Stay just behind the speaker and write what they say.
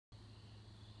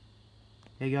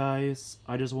Hey guys,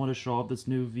 I just want to show off this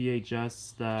new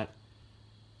VHS that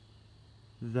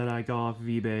I got off of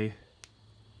eBay.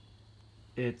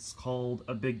 It's called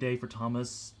A Big Day for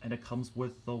Thomas, and it comes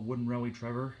with the wooden railway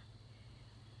Trevor.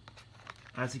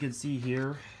 As you can see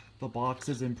here, the box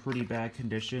is in pretty bad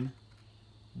condition,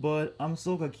 but I'm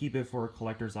still gonna keep it for a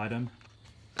collector's item.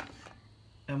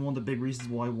 And one of the big reasons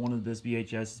why I wanted this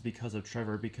VHS is because of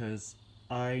Trevor, because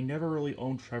I never really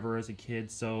owned Trevor as a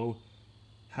kid, so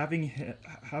having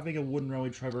a wooden railway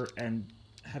Trevor and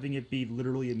having it be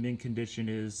literally in mint condition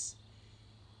is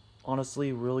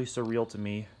honestly really surreal to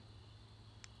me.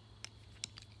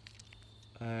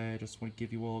 I just want to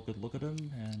give you all a good look at him,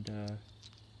 and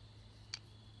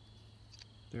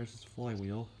there's his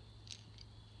flywheel.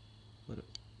 Let it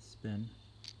spin.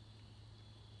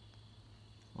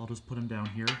 I'll just put him down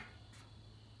here.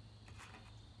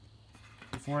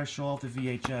 Before I show off the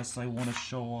VHS, I want to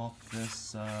show off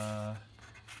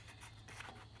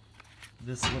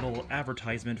this little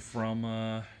advertisement from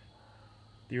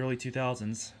the early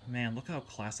 2000s. Man, look how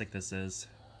classic this is.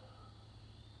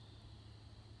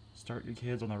 Start your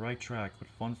kids on the right track with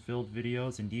fun-filled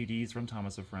videos and DVDs from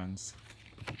Thomas and Friends.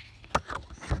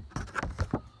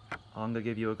 I'm gonna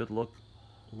give you a good look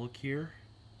here.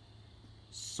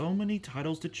 So many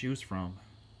titles to choose from.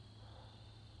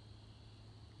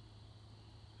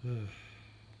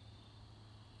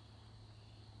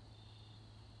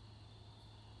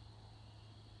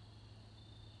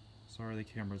 Sorry, the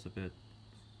camera's a bit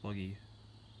buggy.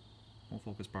 Won't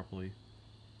focus properly.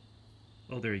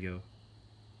 Oh, there you go.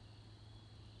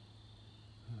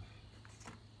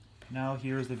 Now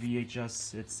here's the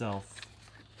VHS itself.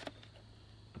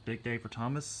 A Big Day for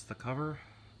Thomas, the cover.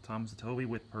 Thomas and Toby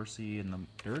with Percy in the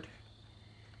dirt.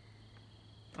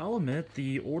 I'll admit,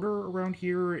 the order around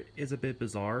here is a bit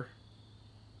bizarre.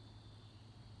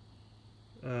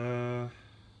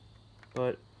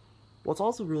 But what's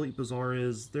also really bizarre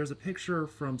is there's a picture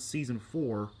from season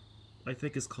 4, I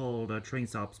think it's called Train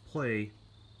Stops Play,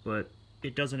 but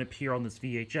it doesn't appear on this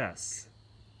VHS.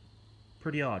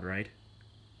 Pretty odd, right?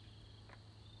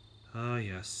 Ah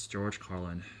yes, George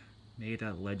Carlin. May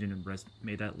that legend rest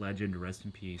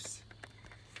in peace.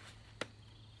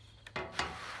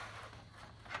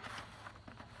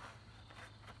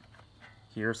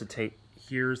 Here's the tape.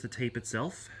 Here's the tape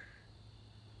itself.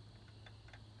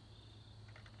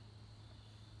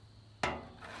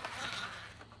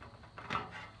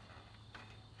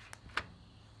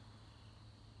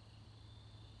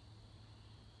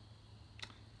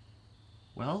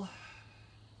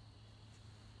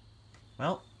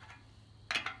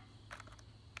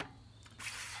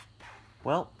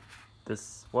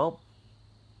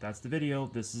 That's the video.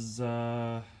 This is,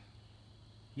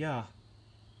 yeah.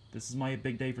 This is my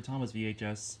Big Day for Thomas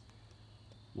VHS.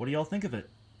 What do y'all think of it?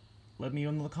 Let me know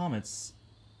in the comments.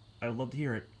 I'd love to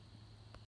hear it.